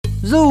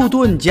肉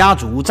盾家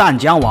族战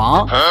僵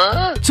王，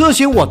这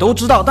些我都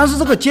知道。但是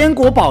这个坚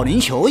果保龄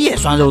球也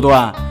算肉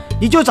盾？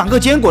你就长个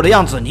坚果的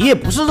样子，你也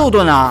不是肉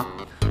盾啊！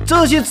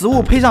这些植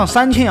物配上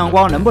3000阳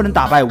光，能不能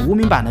打败无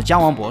名版的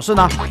僵王博士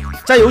呢？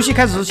在游戏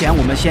开始之前，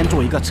我们先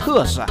做一个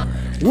测试。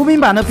无名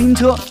版的冰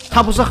车，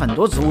它不是很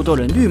多植物都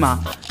能绿吗？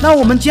那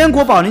我们坚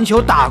果保龄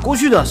球打过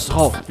去的时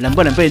候，能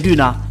不能被绿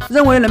呢？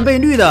认为能被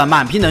绿的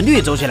满屏的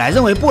绿走起来，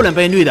认为不能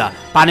被绿的，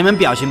把你们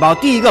表情包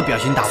第一个表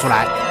情打出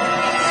来。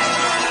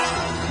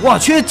我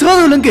去，这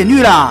都能给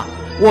绿了，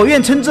我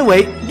愿称之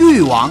为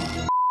绿王。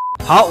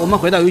好，我们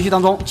回到游戏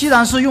当中，既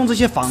然是用这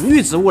些防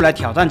御植物来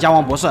挑战僵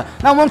王博士，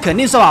那我们肯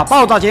定是把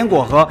爆炸坚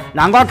果和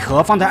南瓜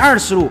壳放在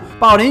20路，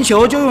保龄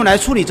球就用来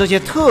处理这些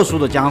特殊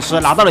的僵尸，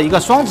拿到了一个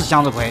双子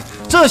向日葵。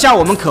这下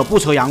我们可不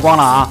愁阳光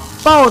了啊！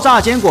爆炸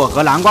坚果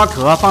和南瓜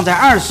壳放在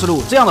20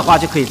路，这样的话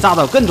就可以炸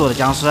到更多的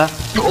僵尸。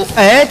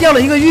哎，掉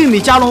了一个玉米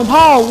加农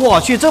炮，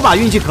我去，这把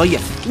运气可以！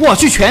我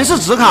去，全是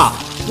纸卡！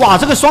哇，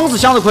这个双子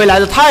向日葵来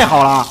的太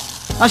好了！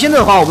那现在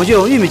的话，我们就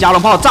用玉米加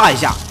农炮炸一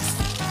下。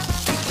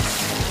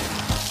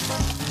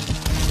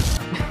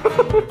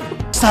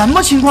什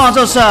么情况？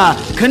这是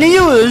肯定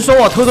又有人说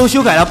我偷偷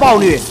修改了爆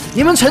率。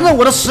你们承认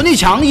我的实力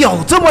强有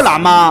这么难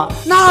吗？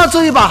那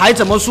这一把还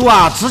怎么输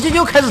啊？直接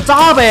就开始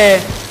炸呗！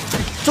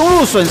中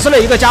路损失了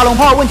一个加农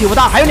炮，问题不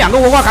大，还有2个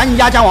活化，赶紧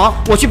压僵王。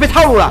我去，被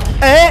套路了！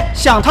哎，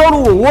想套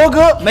路我窝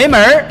哥没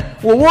门儿！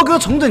我窝哥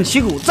重整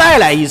旗鼓，再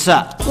来一次！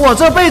我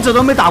这辈子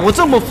都没打过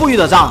这么富裕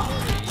的仗。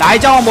来，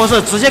僵王博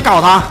士，直接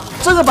搞他！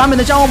这个版本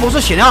的僵王博士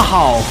血量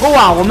好厚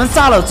啊！我们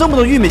炸了这么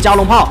多玉米加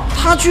农炮，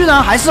他居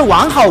然还是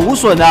完好无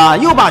损的，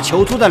又把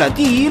球突在了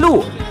第1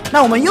路。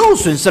那我们又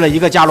损失了一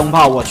个加农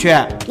炮，我去，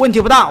问题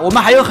不大，我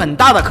们还有很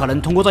大的可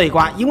能通过这一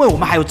关，因为我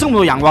们还有这么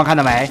多阳光，看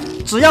到没？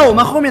只要我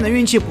们后面的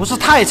运气不是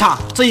太差，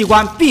这一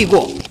关必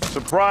过。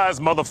Surprise,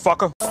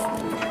 motherfucker！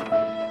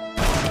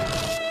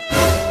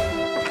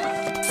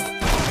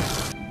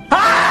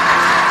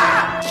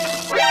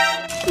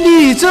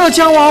 你这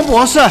僵王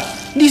博士！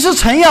你是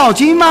程咬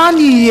金吗？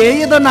你爷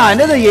爷的奶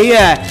奶的爷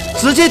爷，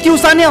直接丢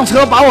3辆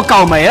车把我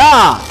搞没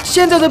了。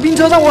现在的冰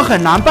车让我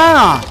很难办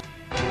啊！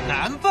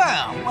难办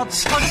啊！我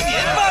操，你别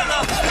办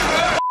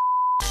了！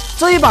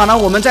这一把呢，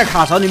我们在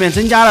卡槽里面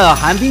增加了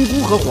寒冰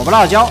菇和火爆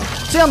辣椒，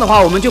这样的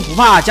话我们就不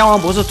怕僵王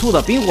博士吐的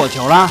冰火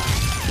球了。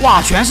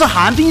哇，全是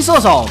寒冰射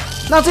手，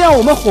那这样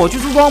我们火炬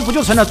出装不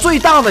就成了最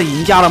大的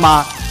赢家了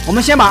吗？我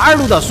们先把2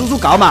路的输出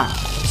搞满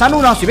，3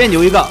路呢随便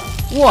留一个。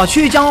我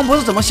去，僵王博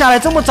士怎么下来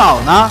这么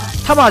早呢？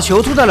他把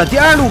球突在了第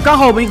2路，刚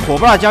好我们火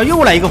爆辣椒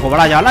又来一个火爆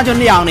辣椒，那就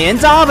2连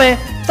炸呗。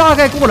大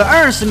概过了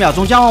20秒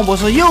钟，僵王博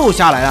士又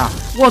下来了。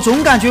我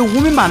总感觉无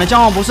名版的僵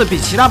王博士比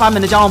其他版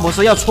本的僵王博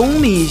士要聪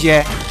明一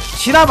些。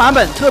其他版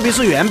本，特别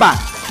是原版，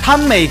他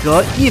每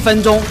隔1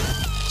分钟，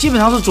基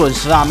本上是准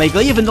时啊，每隔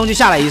1分钟就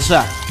下来一次。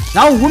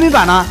然后无名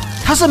版呢，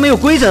它是没有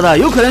规则的，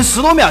有可能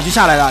10多秒就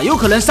下来了，有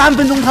可能3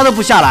分钟它都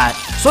不下来。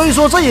所以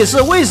说这也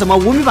是为什么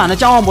无名版的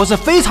僵王博士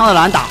非常的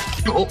难打。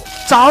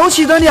早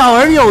起的鸟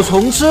儿有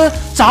虫吃，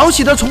早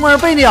起的虫儿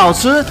被鸟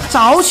吃，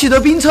早起的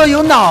冰车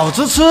有脑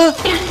子吃。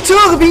这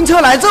个冰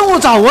车来这么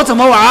早，我怎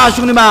么玩啊，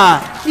兄弟们？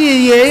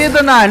你爷爷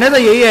的奶奶的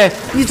爷爷，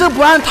你这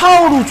不按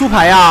套路出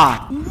牌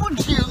啊？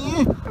不行，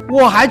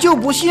我还就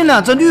不信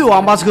了，这绿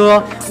王八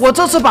车，我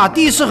这次把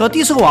地势和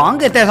地势王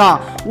给带上，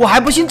我还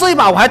不信这一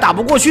把我还打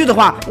不过去的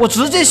话，我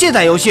直接卸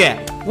载游戏。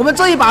我们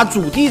这一把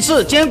主地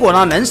次坚果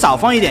呢，能少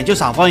放一点就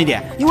少放一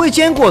点，因为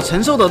坚果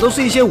承受的都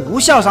是一些无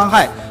效伤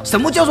害。什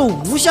么叫做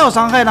无效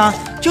伤害呢？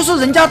就是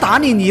人家打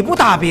你，你不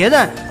打别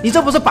人，你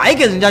这不是白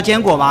给人家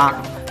坚果吗？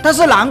但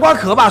是南瓜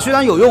壳吧，虽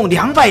然有用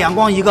，200阳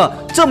光一个，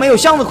这没有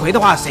向日葵的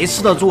话，谁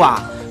吃得住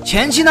啊？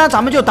前期呢，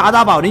咱们就打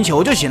打保龄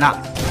球就行了。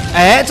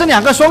哎，这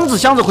2个双子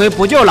向日葵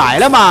不就来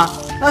了吗？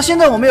那现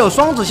在我们有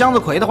双子向日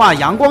葵的话，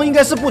阳光应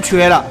该是不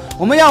缺了。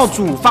我们要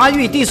主发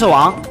育地刺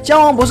王，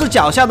僵王博士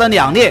脚下的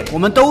2列我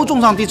们都种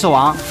上地刺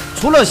王，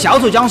除了小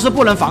丑僵尸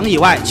不能防以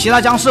外，其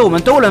他僵尸我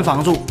们都能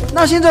防住。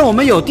那现在我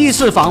们有地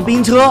刺防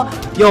冰车，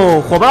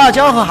有火爆辣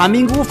椒和寒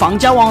冰菇防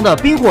僵王的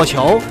冰火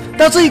球，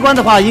但这一关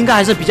的话应该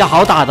还是比较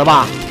好打的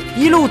吧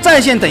？1路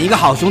在线等一个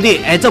好兄弟，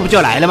哎，这不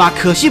就来了吗？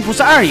可惜不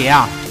是2爷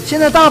啊！现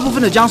在大部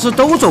分的僵尸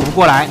都走不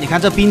过来，你看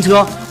这冰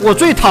车，我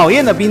最讨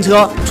厌的冰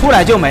车出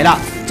来就没了，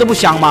这不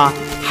香吗？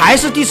还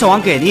是地刺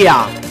王给力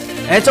啊！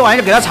哎，这玩意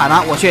儿给他铲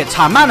了，我去，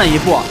铲慢了一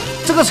步。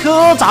这个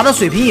车砸的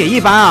水平也一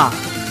般啊。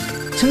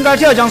撑杆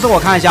跳僵尸我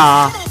看一下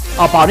啊，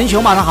哦，保龄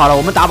球马上好了，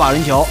我们打保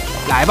龄球，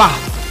来吧。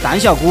胆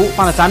小菇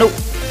放在3路，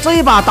这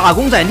一把打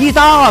工仔立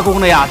大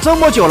功了呀！这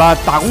么久了，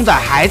打工仔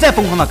还在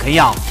疯狂的啃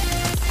咬，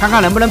看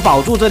看能不能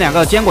保住这2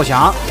个坚果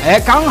墙。哎，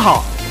刚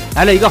好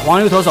来了一个黄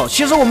油投手。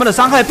其实我们的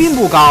伤害并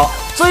不高，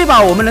这一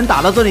把我们能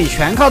打到这里，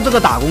全靠这个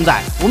打工仔。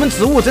我们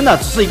植物真的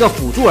只是一个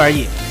辅助而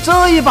已。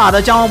这一把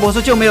的僵王博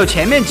士就没有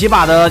前面几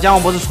把的僵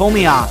王博士聪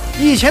明啊！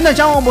以前的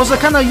僵王博士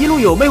看到1路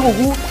有魅惑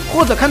菇，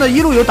或者看到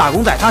1路有打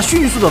工仔，他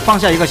迅速的放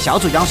下一个小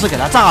丑僵尸给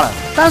他炸了。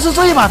但是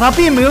这一把他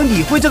并没有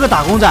理会这个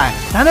打工仔，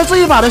难道这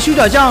一把的修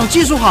脚匠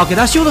技术好，给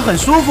他修得很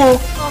舒服？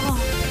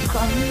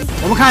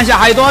我们看一下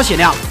还有多少血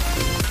量。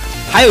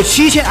还有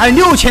7000，还有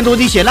6000多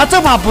滴血，那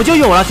这把不就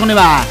有了，兄弟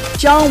们？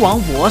僵王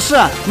博士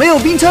没有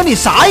冰车你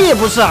啥也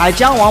不是，还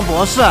僵王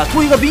博士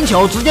吐一个冰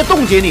球直接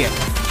冻结你，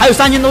还有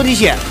3000多滴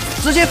血，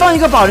直接放一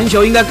个保龄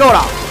球应该够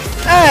了。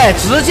哎，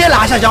直接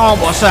拿下僵王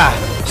博士。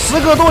时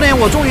隔多年，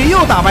我终于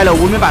又打败了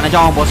无名版的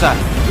僵王博士。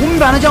无名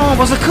版的僵王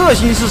博士克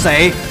星是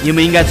谁？你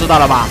们应该知道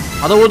了吧？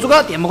好的，我猪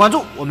哥点播关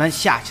注，我们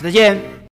下期再见。